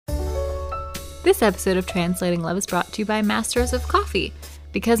This episode of Translating Love is brought to you by Masters of Coffee.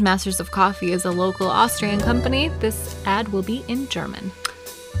 Because Masters of Coffee is a local Austrian company, this ad will be in German.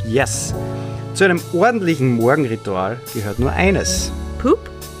 Yes. Zu einem ordentlichen Morgenritual gehört nur eines. Poop?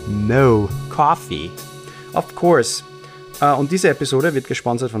 No, Coffee. Of course. Und diese Episode wird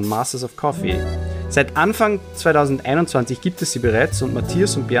gesponsert von Masters of Coffee. Seit Anfang 2021 gibt es sie bereits und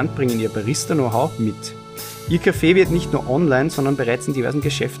Matthias und Bernd bringen ihr Barista-Know-how mit. Ihr Kaffee wird nicht nur online, sondern bereits in diversen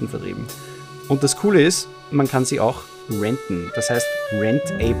Geschäften vertrieben. Und das Coole ist, man kann sie auch renten. Das heißt, rent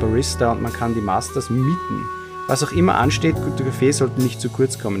a Barista und man kann die Masters mieten. Was auch immer ansteht, guter Kaffee sollte nicht zu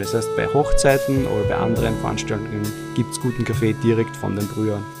kurz kommen. Das heißt, bei Hochzeiten oder bei anderen Veranstaltungen gibt es guten Kaffee direkt von den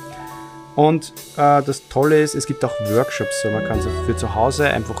Brühern. Und das Tolle ist, es gibt auch Workshops. So man kann für zu Hause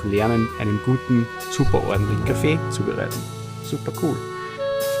einfach lernen, einen guten, super ordentlichen Kaffee zubereiten. Super cool.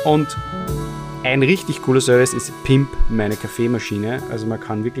 Und ein richtig cooler Service ist Pimp meine Kaffeemaschine. Also man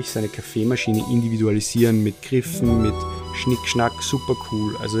kann wirklich seine Kaffeemaschine individualisieren mit Griffen, mit Schnickschnack, super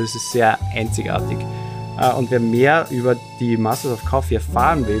cool. Also es ist sehr einzigartig. Und wer mehr über die Masters of Coffee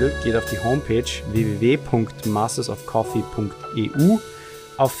erfahren will, geht auf die Homepage www.mastersofcoffee.eu,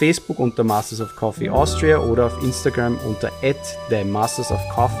 auf Facebook unter Masters of Coffee Austria oder auf Instagram unter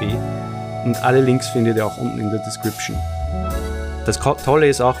 @themastersofcoffee. Und alle Links findet ihr auch unten in der Description. Das Tolle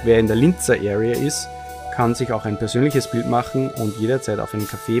ist auch, wer in der Linzer Area ist, kann sich auch ein persönliches Bild machen und jederzeit auf einen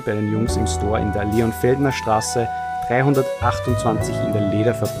Café bei den Jungs im Store in der Leonfeldner Straße 328 in der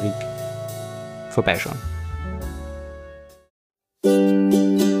Lederfabrik vorbeischauen.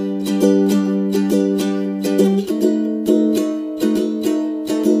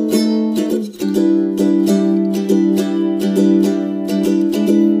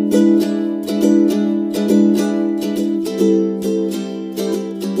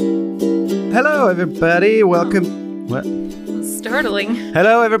 Hello everybody, welcome... What? Startling.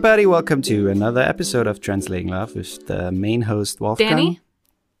 Hello everybody, welcome to another episode of Translating Love with the main host Wolfgang. Danny?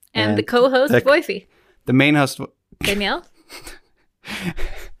 And the co-host, Woify. The main host... Danielle?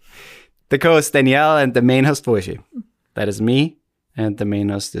 The co-host Danielle and the main host Woify. That is me, and the main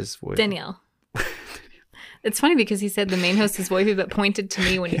host is Woify. Danielle. It's funny because he said the main host is Woify, but pointed to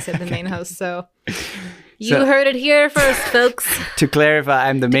me when he said the main host, so... You heard it here first, folks. To clarify,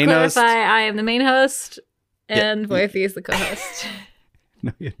 I'm the main host. I am the main host, and Woify is the co-host.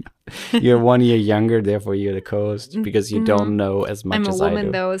 No, you're not. You're 1 year younger, therefore you're the co-host, because you don't know as much as I do. I'm a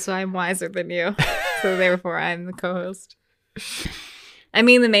woman, though, so I'm wiser than you. So therefore, I'm the co-host. I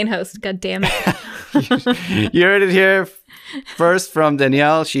mean the main host, god damn it. You heard it here first from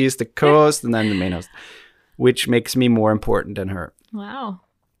Danielle. She is the co-host, and I'm the main host, which makes me more important than her. Wow.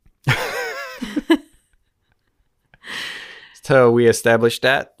 So we established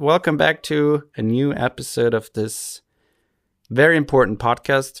that. Welcome back to a new episode of this very important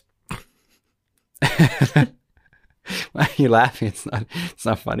podcast. Why are you laughing? It's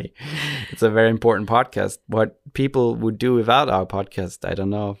not funny. It's a very important podcast. What people would do without our podcast, I don't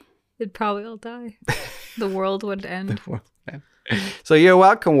know. They'd probably all die. The world would end. So you're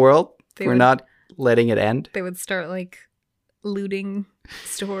welcome, world. We're not letting it end. They would start like looting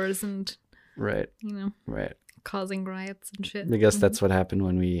stores and right. Right. Causing riots and shit. Because that's what happened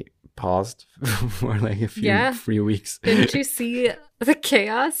when we paused for like a few weeks. Didn't you see the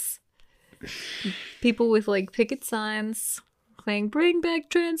chaos? People with like picket signs saying, "Bring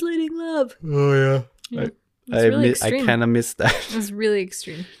back translating love." Oh yeah. I kind of missed that. It was really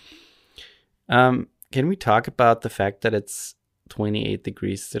extreme. Can we talk about the fact that it's 28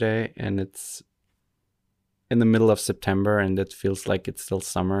 degrees today and it's in the middle of September and it feels like it's still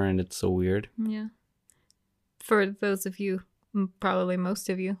summer and it's so weird? Yeah. For those of you, probably most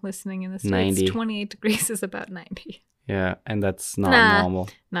of you listening in the States, 90. 28 degrees is about 90. Yeah, and that's not normal.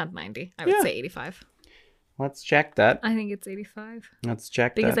 Not 90. I would say 85. Let's check that. I think it's 85. Let's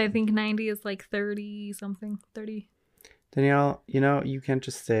check because that. I think 90 is like 30 something. 30. Danielle, you can't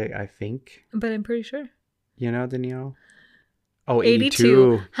just say I think. But I'm pretty sure. Danielle? Oh,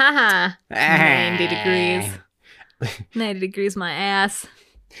 82. Haha. 90 degrees. 90 degrees my ass.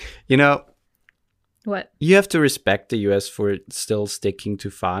 What? You have to respect the US for still sticking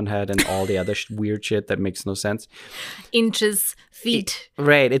to Fahrenheit and all the other weird shit that makes no sense. Inches, feet.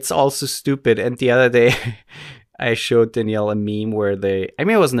 Right. It's also stupid. And the other day, I showed Danielle a meme where it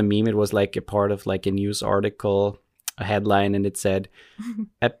wasn't a meme. It was like a part of like a news article, a headline, and it said,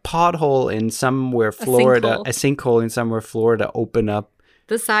 a pothole in somewhere Florida, a sinkhole in somewhere Florida open up.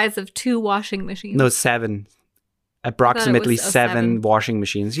 The size of 2 washing machines. No, 7. Approximately 7 washing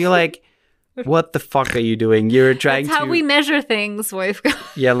machines. You're like... What the fuck are you doing? You're trying That's how we measure things, Wolfgang.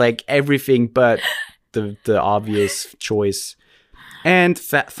 Yeah, like everything but the obvious choice. And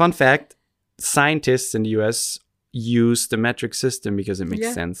fun fact, scientists in the US use the metric system because it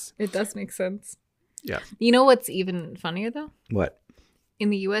makes sense. It does make sense. Yeah. You know what's even funnier though? What? In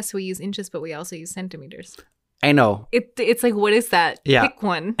the US, we use inches, but we also use centimeters. I know. It's like, what is that? Yeah. Pick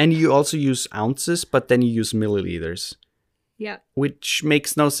one. And you also use ounces, but then you use milliliters. Yeah. Which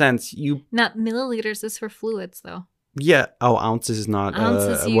makes no sense. Not milliliters is for fluids, though. Yeah. Oh, ounces is not.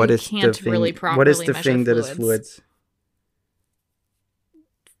 Ounces you what is can't the thing? really properly What is the measure thing that is fluids. fluids?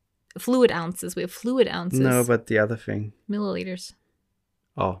 Fluid ounces. We have fluid ounces. No, but the other thing. Milliliters.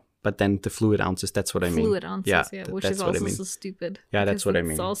 Oh, but then the fluid ounces, that's what I mean. Fluid ounces, yeah. Which is also so stupid. Yeah, that's what I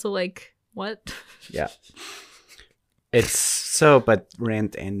mean. It's also like, what? Yeah. It's so, but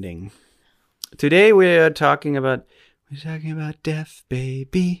rant ending. Today we're talking about death,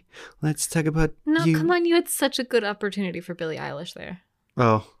 baby. Let's talk about No, you. come on. You had such a good opportunity for Billie Eilish there.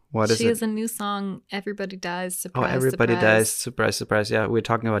 Oh, what is it? She has a new song, Everybody Dies, Surprise, Oh, Everybody Surprise. Dies, Surprise, Surprise. Yeah, we're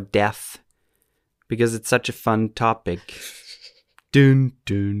talking about death because it's such a fun topic. Dun,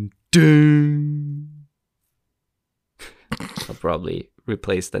 dun, dun. I'll probably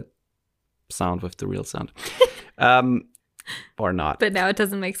replace that sound with the real sound. Or not. But now it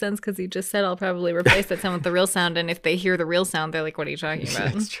doesn't make sense because you just said I'll probably replace that sound with the real sound. And if they hear the real sound, they're like, what are you talking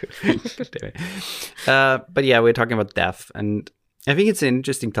about? That's true. But yeah, we're talking about death. And I think it's an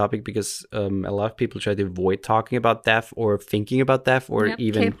interesting topic because a lot of people try to avoid talking about death or thinking about death or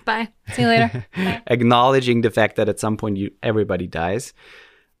even okay, bye. See you later. Bye. acknowledging the fact that at some point everybody dies.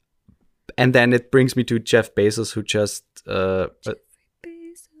 And then it brings me to Jeff Bezos, who just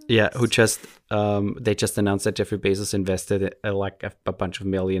they just announced that Jeffrey Bezos invested like a bunch of $1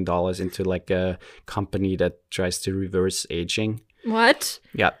 million into like a company that tries to reverse aging. What?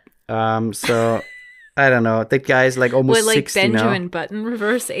 Yeah. So I don't know. That guy's like almost 60 now. Benjamin Button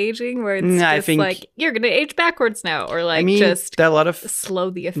reverse aging, where it's I think, like you're gonna age backwards now, or like just there are a lot of slow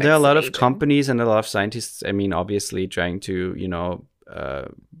the effects. There are a lot of aging. companies and a lot of scientists. I mean, obviously trying to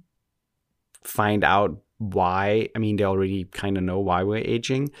find out why. I mean, they already kind of know why we're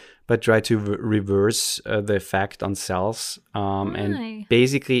aging, but try to reverse the effect on cells. And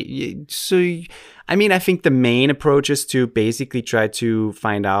basically, I mean, I think the main approach is to basically try to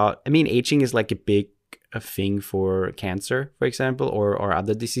find out. I mean, aging is like a thing for cancer, for example, or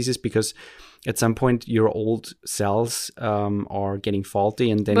other diseases, because at some point your old cells are getting faulty,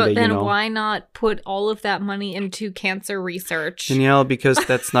 and then why not put all of that money into cancer research? Danielle, because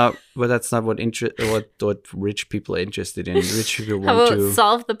that's not what rich people are interested in. Rich people want to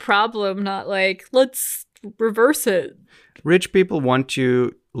solve the problem, not like let's reverse it. Rich people want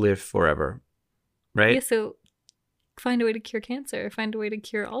to live forever, right? Yeah, so find a way to cure cancer. Find a way to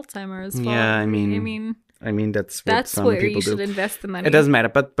cure Alzheimer's. Yeah, I mean that's what some where people you should do. invest the money. It doesn't matter,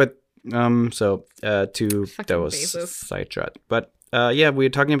 but to Fucking that was Bezos. sidetracked. But yeah, we're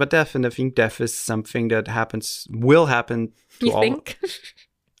talking about death, and I think death is something that will happen to you all. Think?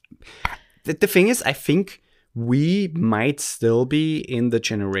 The thing is, I think we might still be in the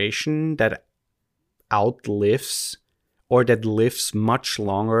generation that outlives or that lives much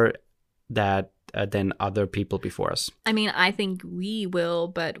longer than other people before us. I mean, I think we will,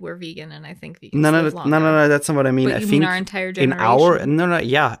 but we're vegan, and I think vegans No, live longer. No, that's not what I mean. But I you think mean our entire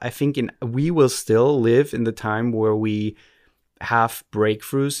generation? I think we will still live in the time where we have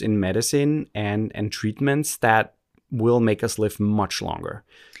breakthroughs in medicine and treatments that will make us live much longer.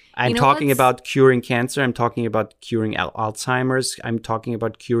 I'm talking about curing cancer. I'm talking about curing Alzheimer's. I'm talking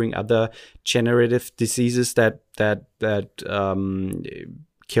about curing other degenerative diseases that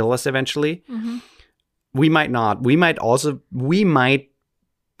kill us eventually. Mm-hmm. We might not. We might also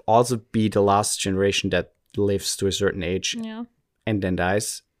be the last generation that lives to a certain age and then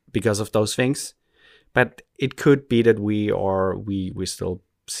dies because of those things. But it could be that we still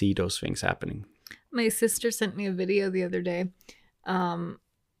see those things happening. My sister sent me a video the other day,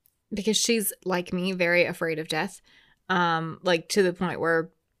 because she's like me, very afraid of death, like to the point where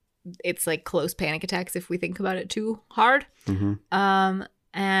it's like close panic attacks if we think about it too hard. Mm-hmm.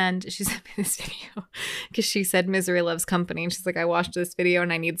 And she sent me this video because she said misery loves company. And she's like, I watched this video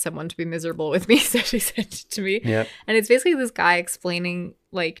and I need someone to be miserable with me. So she sent it to me. Yep. And it's basically this guy explaining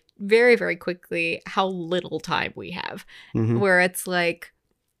like very, very quickly how little time we have. Mm-hmm. Where it's like,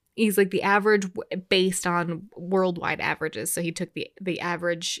 he's like the average based on worldwide averages. So he took the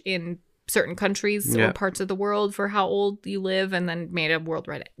average in certain countries or parts of the world for how old you live and then made a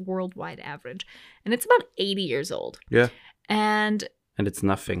worldwide average. And it's about 80 years old. Yeah. And it's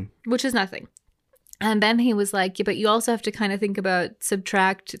nothing. Which is nothing. And then he was like, yeah, but you also have to kind of think about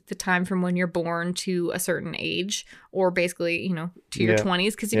subtract the time from when you're born to a certain age, or basically, to your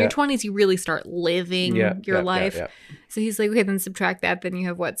 20s. Because in your 20s, you really start living your life. Yeah. So he's like, okay, then subtract that. Then you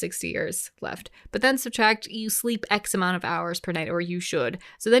have 60 years left. But then subtract, you sleep X amount of hours per night, or you should.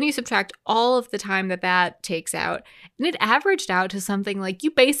 So then you subtract all of the time that takes out. And it averaged out to something like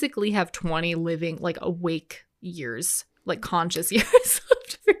you basically have 20 living, like awake years, like conscious years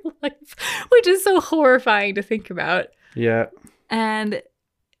of your life, which is so horrifying to think about. Yeah. And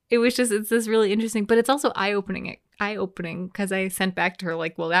it's this really interesting, but it's also eye-opening because I sent back to her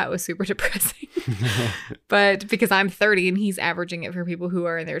like, well, that was super depressing. But because I'm 30 and he's averaging it for people who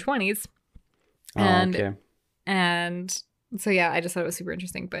are in their 20s. And so, yeah, I just thought it was super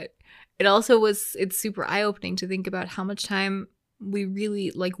interesting. But it also it's super eye-opening to think about how much time we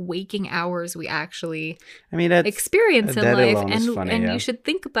really, like, waking hours we actually experience in life. And you should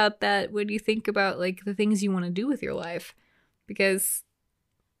think about that when you think about, like, the things you want to do with your life. Because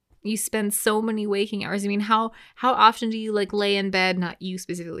you spend so many waking hours. I mean, how often do you, like, lay in bed, not you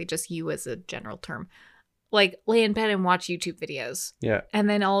specifically, just you as a general term, like, lay in bed and watch YouTube videos? Yeah. And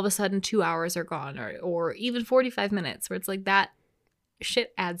then all of a sudden 2 hours are gone, or even 45 minutes, where it's like that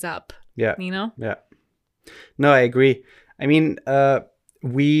shit adds up. Yeah. Yeah. No, I agree. I mean,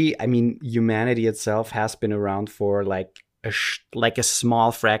 humanity itself has been around for like a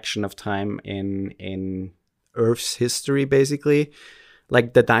small fraction of time in Earth's history, basically.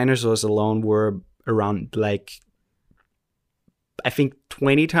 Like the dinosaurs alone were around, like, I think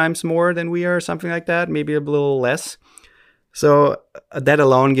 20 times more than we are, something like that, maybe a little less. So that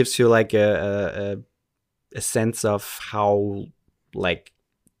alone gives you like a sense of how, like,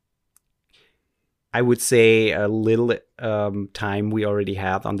 I would say a little time we already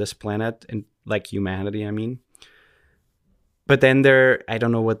have on this planet, and like humanity, I mean. But then I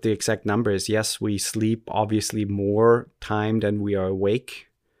don't know what the exact number is. Yes, we sleep obviously more time than we are awake.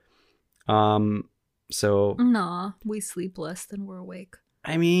 So no, we sleep less than we're awake.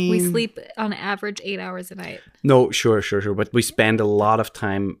 I mean, we sleep on average 8 hours a night. No, sure. But we spend a lot of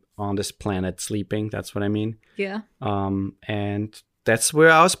time on this planet sleeping. That's what I mean. Yeah. And that's where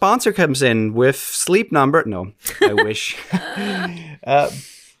our sponsor comes in with Sleep Number. No, I wish.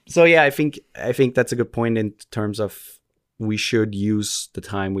 So yeah, I think that's a good point in terms of we should use the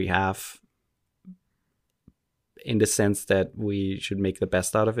time we have in the sense that we should make the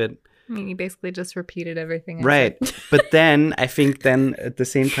best out of it. I mean, you basically just repeated everything. Right. But then I think at the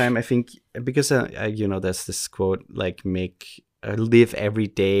same time, I think because, there's this quote, like, live every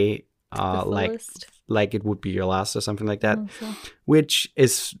day like it would be your last or something like that, which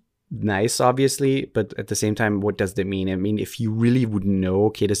is nice, obviously. But at the same time, what does that mean? I mean, if you really would know,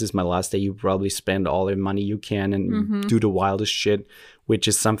 okay, this is my last day, you probably spend all the money you can and do the wildest shit, which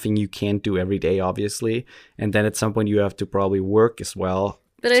is something you can't do every day, obviously. And then at some point you have to probably work as well.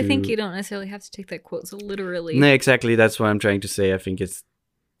 But I think you don't necessarily have to take that quote so literally. No, exactly. That's what I'm trying to say. I think it's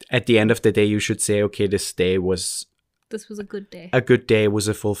at the end of the day, you should say, okay, this was a good day. A good day, was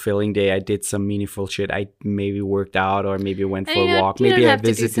a fulfilling day. I did some meaningful shit. I maybe worked out, or maybe went for a walk. Maybe I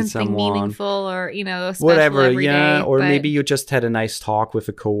visited someone. Meaningful, or whatever. Every day, or maybe you just had a nice talk with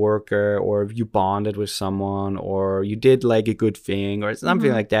a coworker, or you bonded with someone, or you did like a good thing, or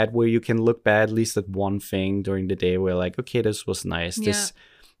something like that, where you can look back at least at one thing during the day where, like, okay, this was nice. Yeah.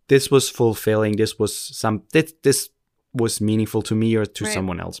 This was fulfilling. This was meaningful to me or to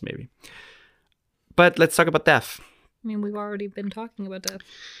someone else, maybe. But let's talk about death. I mean, we've already been talking about death.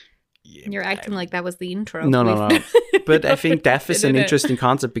 Yeah, you're acting like that was the intro. No. But I think death is an interesting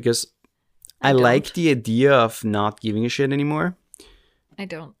concept because I like the idea of not giving a shit anymore. I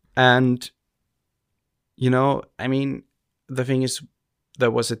don't. And, I mean, the thing is,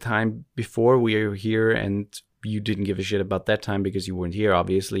 there was a time before we were here and you didn't give a shit about that time because you weren't here.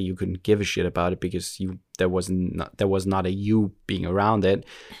 Obviously, you couldn't give a shit about it because there was not a you being around it.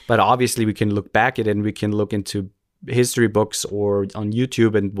 But obviously, we can look back at it and we can look into history books or on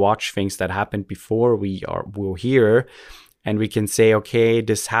YouTube and watch things that happened before we were here, and we can say, okay,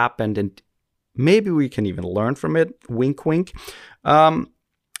 this happened, and maybe we can even learn from it. Wink, wink.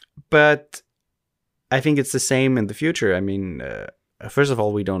 But I think it's the same in the future. I mean, first of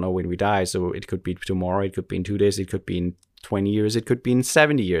all, we don't know when we die, so it could be tomorrow, it could be in 2 days, it could be in 20 years, it could be in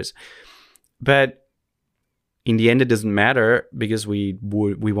 70 years. But in the end, it doesn't matter because we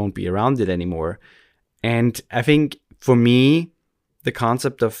won't be around it anymore. And I think for me, the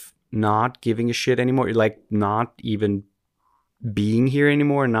concept of not giving a shit anymore, like not even being here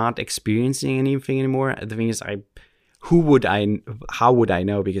anymore, not experiencing anything anymore. The thing is, how would I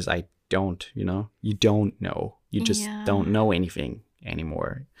know? Because I don't, you don't know. You just don't know anything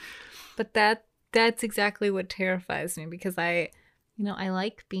anymore. But that That's exactly what terrifies me, because I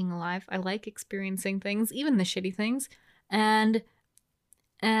like being alive. I like experiencing things, even the shitty things. And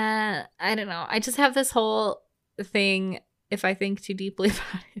I don't know. I just have this whole thing. If I think too deeply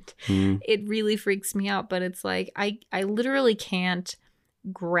about it, it really freaks me out. But it's like I literally can't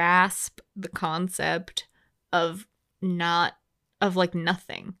grasp the concept of nothing.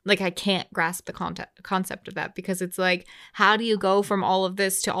 Like, I can't grasp the concept of that, because it's like, how do you go from all of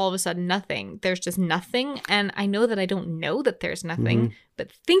this to all of a sudden nothing? There's just nothing. And I know that I don't know that there's nothing,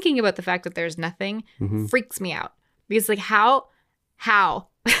 but thinking about the fact that there's nothing freaks me out. Because like, how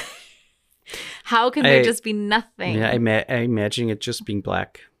can there just be nothing? Yeah, I imagine it just being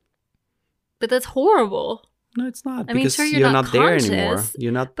black. But that's horrible. No, it's not. I mean, because sure, you're not there conscious, anymore.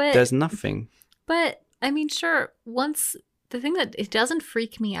 You're not. There's nothing. But I mean, sure. Once the thing that it doesn't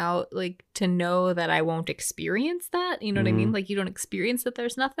freak me out, like, to know that I won't experience that. You know what I mean? Like, you don't experience that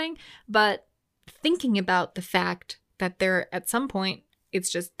there's nothing. But thinking about the fact that there, at some point, it's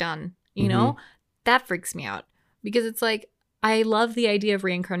just done. You know, that freaks me out, because it's like, I love the idea of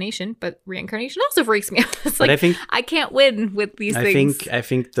reincarnation, but reincarnation also freaks me out. It's like, I can't win with these things. I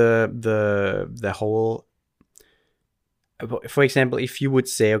think the whole, for example, if you would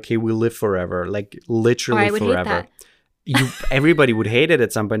say, okay, we'll live forever, like literally I would forever, hate that. Everybody would hate it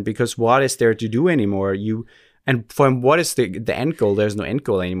at some point, because what is there to do anymore? And from what is the end goal? There's no end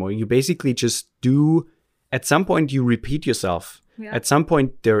goal anymore. You basically just do. At some point, you repeat yourself. Yeah. At some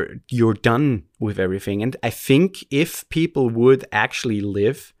point, you're done with everything. And I think if people would actually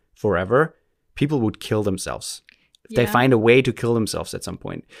live forever, people would kill themselves. They find a way to kill themselves at some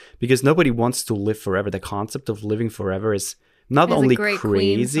point, because nobody wants to live forever. The concept of living forever is not only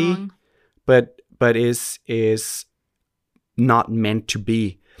crazy, but is not meant to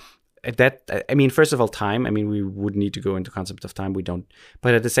be. That, I mean, first of all, time. I mean, we would need to go into concept of time. We don't.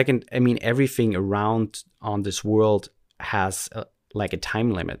 But at the second, I mean, everything around on this world has like a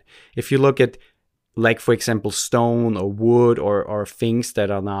time limit. If you look at, like, for example, stone or wood or things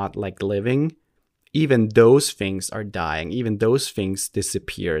that are not like living, even those things are dying. Even those things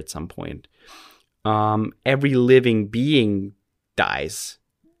disappear at some point. Every living being dies.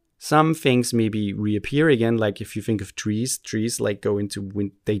 Some things maybe reappear again. Like if you think of trees like go into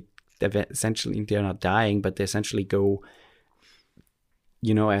wind. Essentially, they're not dying, but they essentially go,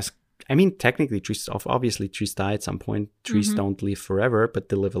 you know, as, I mean, technically trees die at some point. Trees don't live forever, but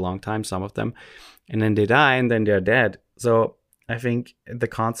they live a long time, some of them. And then they die, and then they're dead. So I think the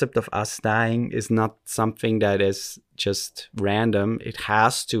concept of us dying is not something that is just random. It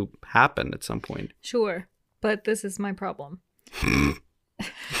has to happen at some point. Sure, but this is my problem.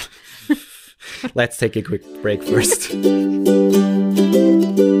 Let's take a quick break first.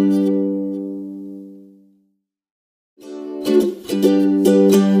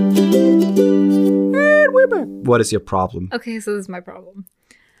 What is your problem? Okay, so this is my problem.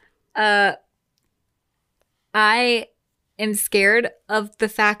 I am scared of the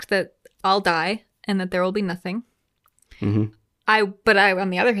fact that I'll die and that there will be nothing. But on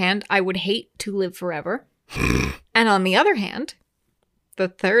the other hand, I would hate to live forever. And on the other hand, the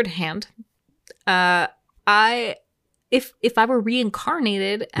third hand, if I were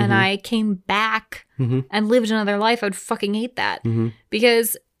reincarnated and I came back and lived another life, I would fucking hate that,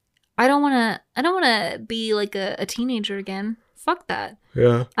 because I don't want to be like a teenager again. Fuck that.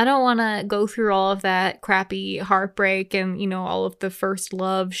 Yeah. I don't want to go through all of that crappy heartbreak and, you know, all of the first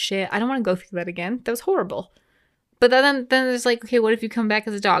love shit. I don't want to go through that again. That was horrible. But then there's like, okay, what if you come back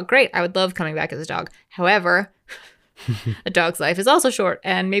as a dog? Great. I would love coming back as a dog. However, a dog's life is also short,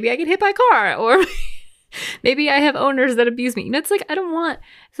 and maybe I get hit by a car, or maybe I have owners that abuse me. You know, it's like, I don't want,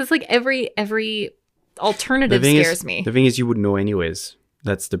 so it's like every alternative scares me. The thing is, you would know anyways.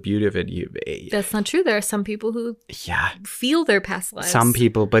 That's the beauty of it. That's not true. There are some people who feel their past lives. Some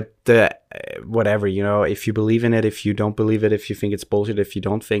people, but whatever, you know, if you believe in it, if you don't believe it, if you think it's bullshit, if you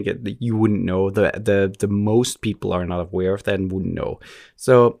don't think it, you wouldn't know. The most people are not aware of that and wouldn't know.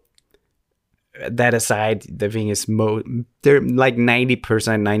 So that aside, the thing is, they're like 90%,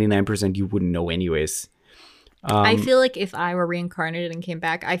 99% you wouldn't know anyways. I feel like if I were reincarnated and came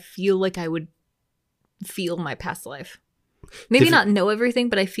back, I feel like I would feel my past life. Maybe not know everything,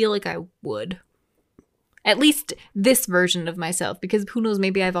 but I feel like I would. At least this version of myself, because who knows,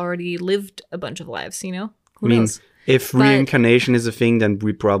 maybe I've already lived a bunch of lives, you know? Who knows? If reincarnation is a thing, then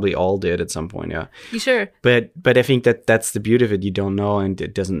we probably all did at some point, yeah. You sure? But I think that's the beauty of it. You don't know, and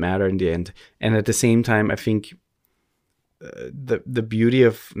it doesn't matter in the end. And at the same time, I think the beauty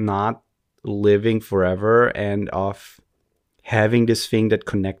of not living forever and of having this thing that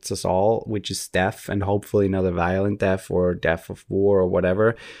connects us all, which is death, and hopefully not a violent death or death of war or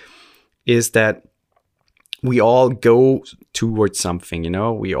whatever, is that we all go towards something, you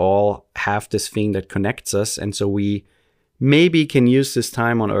know? We all have this thing that connects us. And so we maybe can use this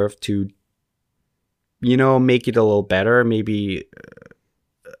time on Earth to, you know, make it a little better, maybe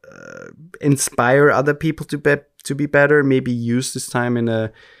inspire other people to be better, maybe use this time in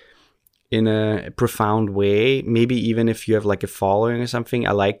a profound way. Maybe even if you have like a following or something.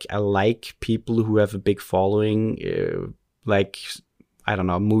 I like people who have a big following, like, I don't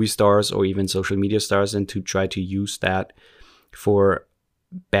know, movie stars or even social media stars, and to try to use that for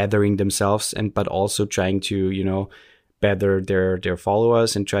bettering themselves, but also trying to, you know, better their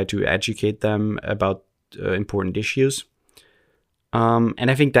followers and try to educate them about important issues.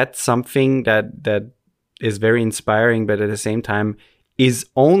 And I think that's something that is very inspiring, but at the same time is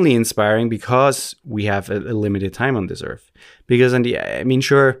only inspiring because we have a limited time on this earth. Because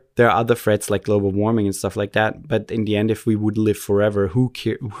sure, there are other threats like global warming and stuff like that, but in the end, if we would live forever, who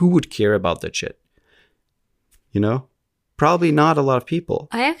would care about that shit? You know? Probably not a lot of people.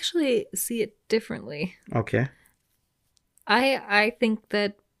 I actually see it differently. Okay. I think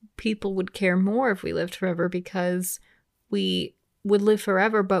that people would care more if we lived forever, because we would live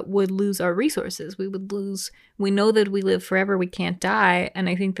forever but would lose our resources. We know that we live forever, we can't die, and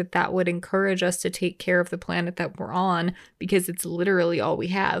I think that would encourage us to take care of the planet that we're on, because it's literally all we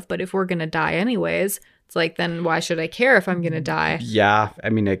have. But if we're going to die anyways, it's like, then why should I care if I'm going to die? Yeah, I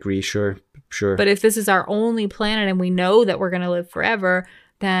mean, I agree, sure. But if this is our only planet and we know that we're going to live forever,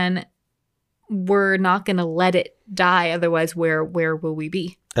 then we're not going to let it die. Otherwise, where will we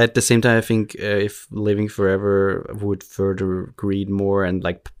be? At the same time, I think if living forever would further greed more and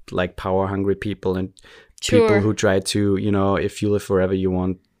like power hungry people and people who try to, you know, if you live forever, you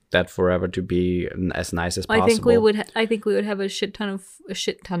want that forever to be as nice as possible. I think we would have a shit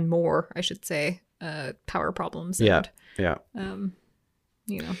ton more, I should say, power problems. Yeah. You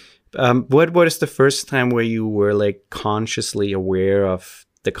know. What is the first time where you were like consciously aware of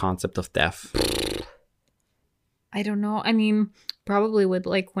the concept of death? I don't know. I mean, probably with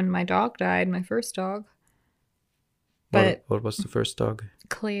like when my dog died, my first dog. But what was the first dog?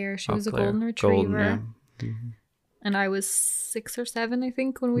 Claire. She was a golden retriever. Yeah. Mm-hmm. And I was 6 or 7, I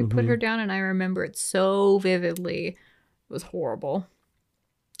think, when we put her down. And I remember it so vividly. It was horrible.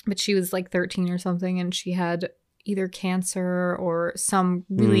 But she was like 13 or something. And she had either cancer or some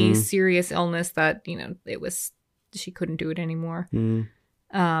really serious illness that, you know, she couldn't do it anymore.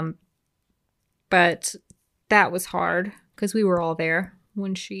 But that was hard because we were all there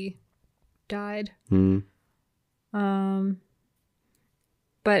when she died.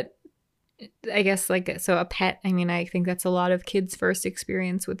 But I guess so a pet, I mean, I think that's a lot of kids' first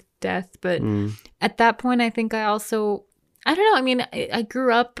experience with death. But at that point, I think I don't know. I mean, I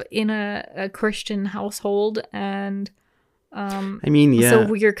grew up in a Christian household, and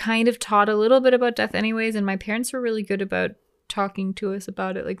so you're kind of taught a little bit about death anyways. And my parents were really good about talking to us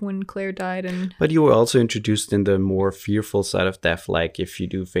about it, like when Claire died. But you were also introduced in the more fearful side of death, like if you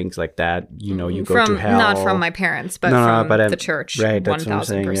do things like that, you know, you go to hell. Not from my parents, but from the church. Right, that's 1000%. What I'm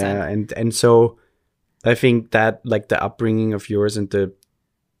saying. Yeah, and so I think that like the upbringing of yours and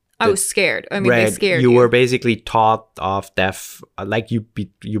I was scared. I mean, they scared you. You were basically taught of death, like you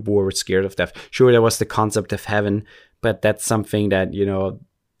were scared of death. Sure, there was the concept of heaven, but that's something that, you know,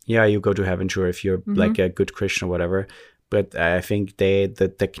 yeah, you go to heaven, sure, if you're like a good Christian or whatever. But I think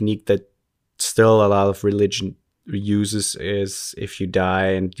the technique that still a lot of religion uses is if you die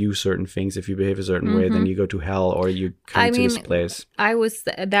and do certain things, if you behave a certain way, then you go to hell or you come to this place.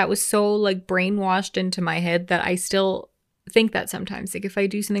 That was so like brainwashed into my head that I still think that sometimes. Like if I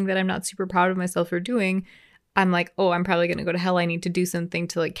do something that I'm not super proud of myself for doing, I'm like, oh, I'm probably going to go to hell. I need to do something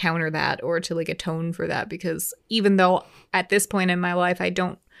to like counter that or to like atone for that. Because even though at this point in my life, I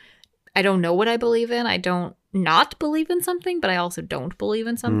don't know what I believe in. I don't not believe in something, but I also don't believe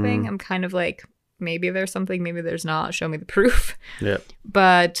in something. I'm kind of like, maybe there's something, maybe there's not. Show me the proof. Yeah.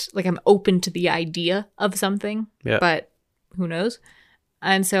 But like I'm open to the idea of something, but who knows?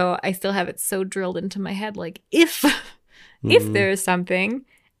 And so I still have it so drilled into my head, like if there is something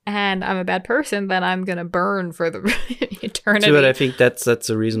and I'm a bad person, then I'm going to burn for the eternity. So, but I think that's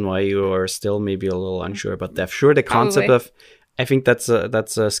the reason why you are still maybe a little unsure about death. Sure, the concept of, I think that's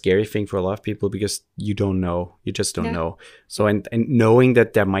a scary thing for a lot of people because you don't know. You just don't know. So, and knowing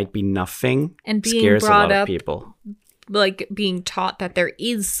that there might be nothing and being scares brought a lot up, of people. Like being taught that there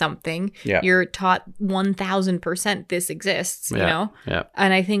is something. Yeah. You're taught 1000% this exists, you know? Yeah.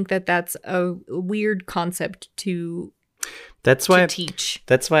 And I think that that's a weird concept to teach.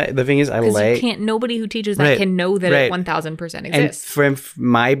 That's why the thing is, nobody who teaches that can know that it 1000% exists. And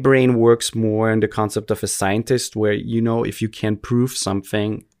my brain works more in the concept of a scientist where, you know, if you can prove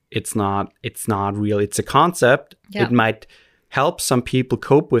something, it's not real. It's a concept. Yeah. It might help some people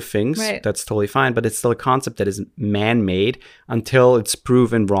cope with things. Right. That's totally fine, but it's still a concept that is man-made until it's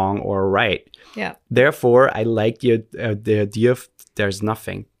proven wrong or right. Yeah. Therefore, I like the idea of there's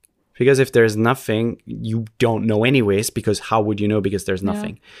nothing. Because if there's nothing, you don't know anyways, because how would you know? Because there's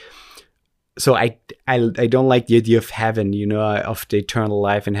nothing. So I don't like the idea of heaven, of the eternal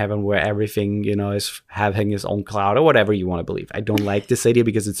life in heaven where everything, is having its own cloud or whatever you want to believe. I don't like this idea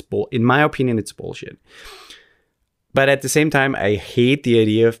because in my opinion, it's bullshit. But at the same time, I hate the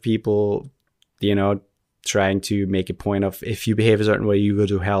idea of people, trying to make a point of if you behave a certain way, you go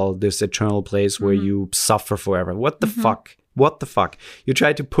to hell, this eternal place where you suffer forever. What the fuck? What the fuck? You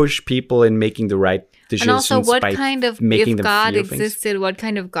try to push people in making the right decisions. And also, what kind of, if God existed, what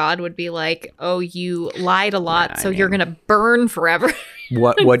kind of God would be like, oh, you lied a lot, you're going to burn forever?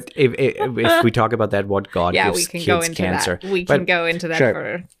 What if we talk about that, what God gives kids cancer? We can go into that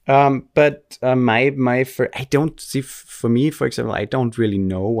sure. But I don't see, for me, for example, I don't really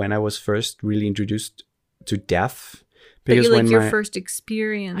know when I was first really introduced to death. Because when your first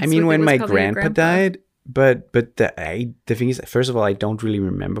experience. I mean, when my grandpa died. But the thing is, first of all, I don't really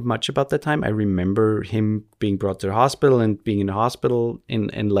remember much about that time. I remember him being brought to the hospital and being in the hospital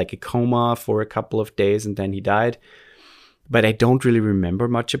in like a coma for a couple of days, and then he died. But I don't really remember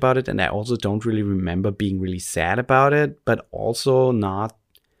much about it, and I also don't really remember being really sad about it, but also not,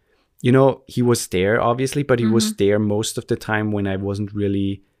 he was there, obviously, but he was there most of the time when I wasn't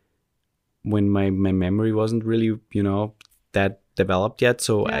really, when my memory wasn't really, that developed yet.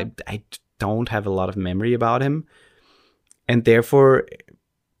 So I don't have a lot of memory about him, and therefore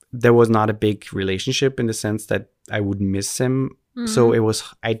there was not a big relationship in the sense that I would miss him. So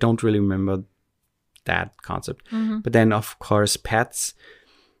I don't really remember that concept. But then of course pets,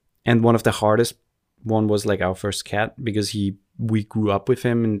 and one of the hardest one was like our first cat, because we grew up with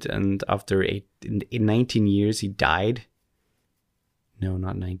him, and after 19 years he died. No,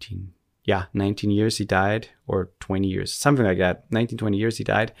 not 19. Yeah, 19 years he died, or 20 years, something like that. 20 years he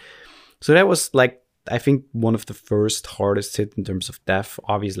died. So that was like, I think, one of the first hardest hit in terms of death.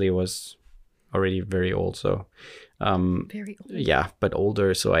 Obviously, it was already very old. So, very old. Yeah, but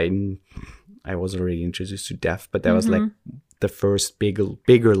older. So I was already introduced to death, but that was like the first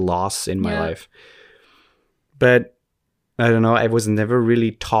bigger loss in my life. But I don't know. I was never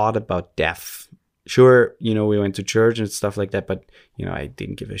really taught about death. Sure, we went to church and stuff like that, but I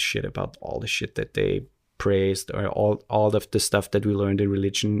didn't give a shit about all the shit that they praised, or all of the stuff that we learned in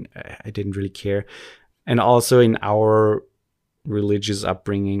religion. I didn't really care. And also in our religious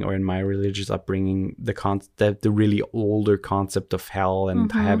upbringing, or in my religious upbringing, the really older concept of hell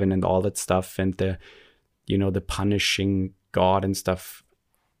and heaven and all that stuff, and the punishing God and stuff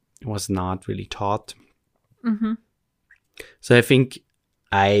was not really taught. So I think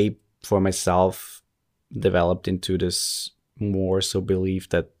I, for myself, developed into this more so belief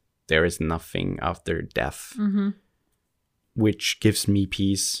that there is nothing after death, which gives me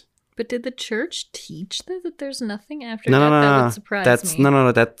peace. But did the church teach that there's nothing after death? That would surprise me.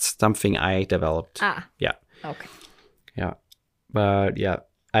 No, that's something I developed. Yeah. Okay. Yeah. But yeah,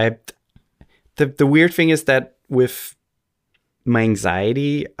 the weird thing is that with my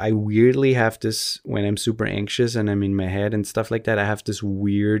anxiety, I weirdly have this, when I'm super anxious and I'm in my head and stuff like that, I have this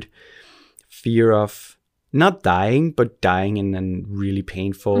weird fear of not dying, but dying in a really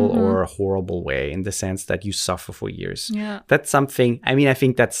painful or horrible way, in the sense that you suffer for years. Yeah. That's something, I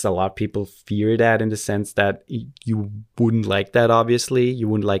think that's a lot of people fear that, in the sense that you wouldn't like that, obviously. You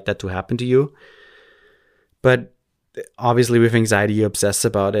wouldn't like that to happen to you. But obviously with anxiety, you obsess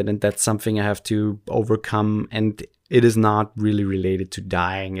about it, and that's something I have to overcome. And it is not really related to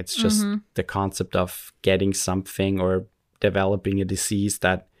dying. It's just the concept of getting something or developing a disease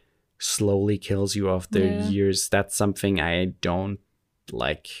that slowly kills you after years. That's something I don't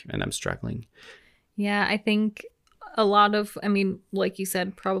like, and I'm struggling. Yeah, I think a lot of, like you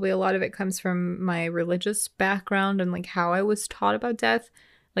said, probably a lot of it comes from my religious background and like how I was taught about death,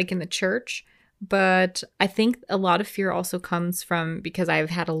 like in the church. But I think a lot of fear also comes from, because I've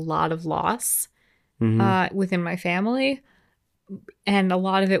had a lot of loss within my family. And a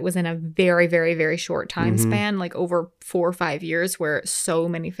lot of it was in a very, very, very short time span, like over 4 or 5 years, where so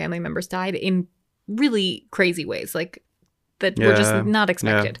many family members died in really crazy ways, like that were just not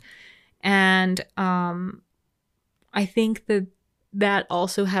expected. And I think that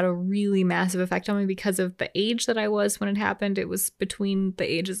also had a really massive effect on me because of the age that I was when it happened. It was between the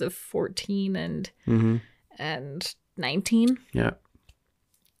ages of 14 and 19. Yeah.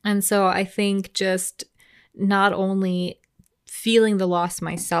 And so I think just not only feeling the loss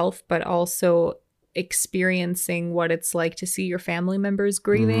myself, but also experiencing what it's like to see your family members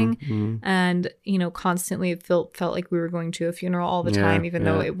grieving. And, you know, constantly it felt like we were going to a funeral all the time, even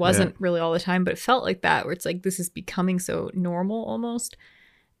though it wasn't really all the time, but it felt like that, where it's like, this is becoming so normal almost.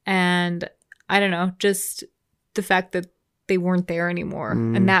 And I don't know, just the fact that they weren't there anymore.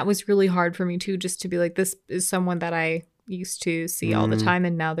 And that was really hard for me too, just to be like, this is someone that I used to see all the time,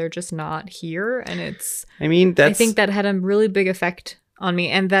 and now they're just not here. And it's, I think that had a really big effect on me,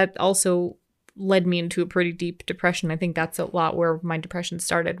 and that also led me into a pretty deep depression. I think that's a lot where my depression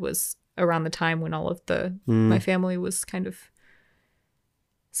started, was around the time when all of my family was kind of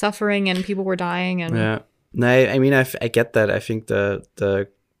suffering and people were dying. And no, I mean, I get that. I think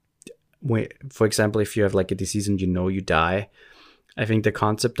for example, if you have like a disease and you know you die, I think the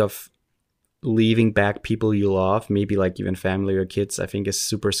concept of leaving back people you love, maybe like even family or kids, I think is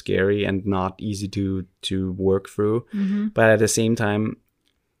super scary and not easy to work through. But at the same time,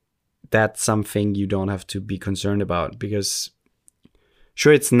 that's something you don't have to be concerned about, because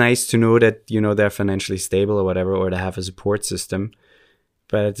sure, it's nice to know that, you know, they're financially stable or whatever, or they have a support system.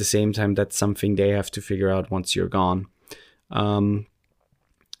 But at the same time, that's something they have to figure out once you're gone.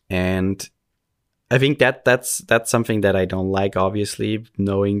 And I think that's something that I don't like, obviously,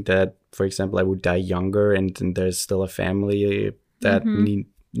 knowing that, for example, I would die younger and there's still a family that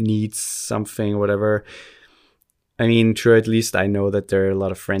needs something or whatever. I mean, sure, at least I know that there are a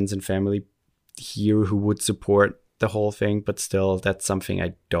lot of friends and family here who would support the whole thing, but still, that's something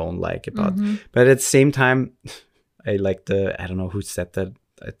I don't like about. But at the same time, I like I don't know who said that.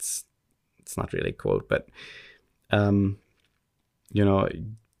 It's not really a quote, but, you know,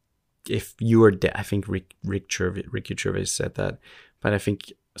 if you are dead, I think Ricky Gervais said that, but I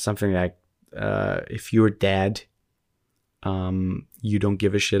think something like, if you're dead, you don't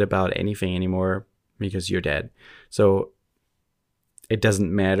give a shit about anything anymore because you're dead. So it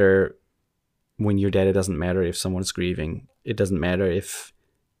doesn't matter when you're dead. It doesn't matter if someone's grieving. It doesn't matter if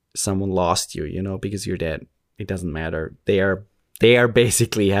someone lost you, you know, because you're dead. It doesn't matter. They are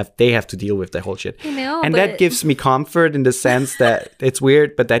basically have to deal with the whole shit. I know, and that gives me comfort in the sense that it's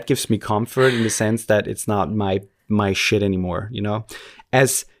weird, but that gives me comfort in the sense that it's not my shit anymore, you know?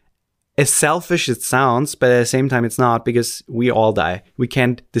 As selfish it sounds, but at the same time it's not, because we all die. We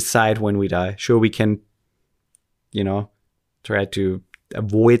can't decide when we die. Sure, we can, you know, try to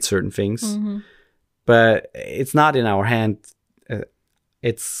avoid certain things, but it's not in our hand.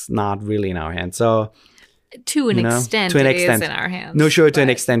 It's not really in our hand. So to an extent, it is in our hands. No, sure, to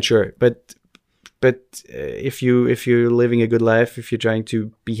an extent, sure. But if you're living a good life, if you're trying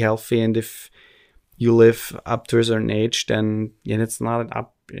to be healthy, and if you live up to a certain age, then it's not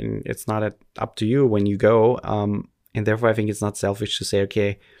up to you when you go. And therefore, I think it's not selfish to say,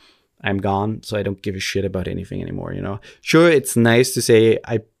 okay, I'm gone, so I don't give a shit about anything anymore. You know, sure, it's nice to say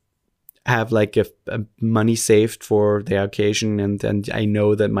I have like a money saved for the occasion, and I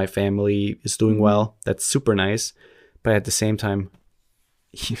know that my family is doing well. That's super nice. But at the same time,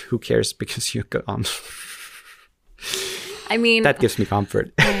 who cares, because you're gone? I mean, that gives me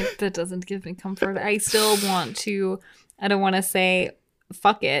comfort. That doesn't give me comfort. I still want to, I don't want to say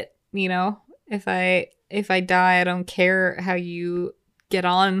fuck it, you know? If I die, I don't care how you get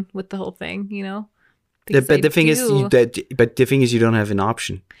on with the whole thing, you know? But the thing is, you don't have an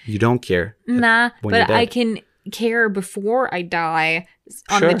option. You don't care. Nah, but I can care before I die,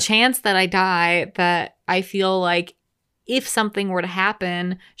 on the chance that I die, that I feel like if something were to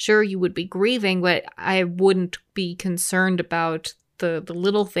happen, sure, you would be grieving, but I wouldn't be concerned about the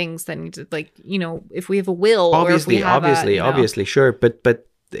little things that need to, like, you know, if we have a will, obviously, or if we have obviously, sure. But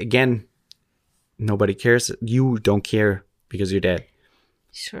again, nobody cares. You don't care because you're dead.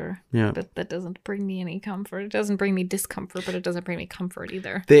 Sure. Yeah. But that doesn't bring me any comfort. It doesn't bring me discomfort, but it doesn't bring me comfort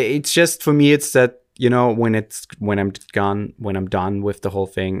either. It's just, for me, it's that, you know, when I'm gone, when I'm done with the whole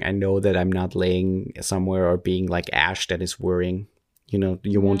thing, I know that I'm not laying somewhere or being like ash that is worrying. You know,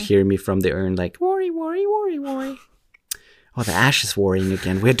 you won't hear me from the urn like, worry, worry, worry, worry. Oh, the ash is worrying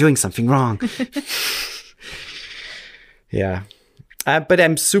again. We're doing something wrong. Yeah. But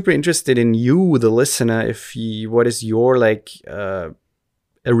I'm super interested in you, the listener. What is your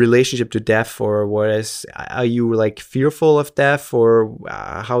a relationship to death, or are you like fearful of death, or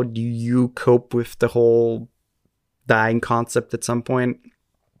how do you cope with the whole dying concept at some point?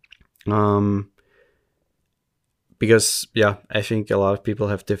 Because I think a lot of people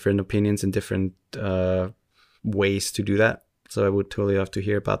have different opinions and different ways to do that. So I would totally love to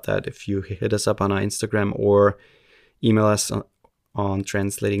hear about that. If you hit us up on our Instagram or email us on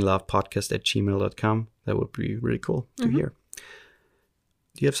translatinglovepodcast@gmail.com, that would be really cool to hear.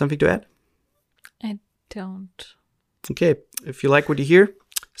 Do you have something to add? I don't. Okay. If you like what you hear,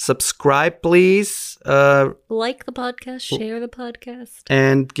 Subscribe, please. Like the podcast, share the podcast.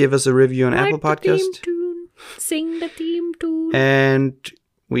 And give us a review on Apple Podcast. Theme tune. Sing the theme tune. And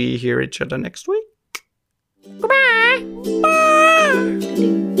we hear each other next week. Goodbye.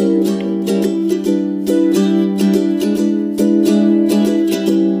 Bye.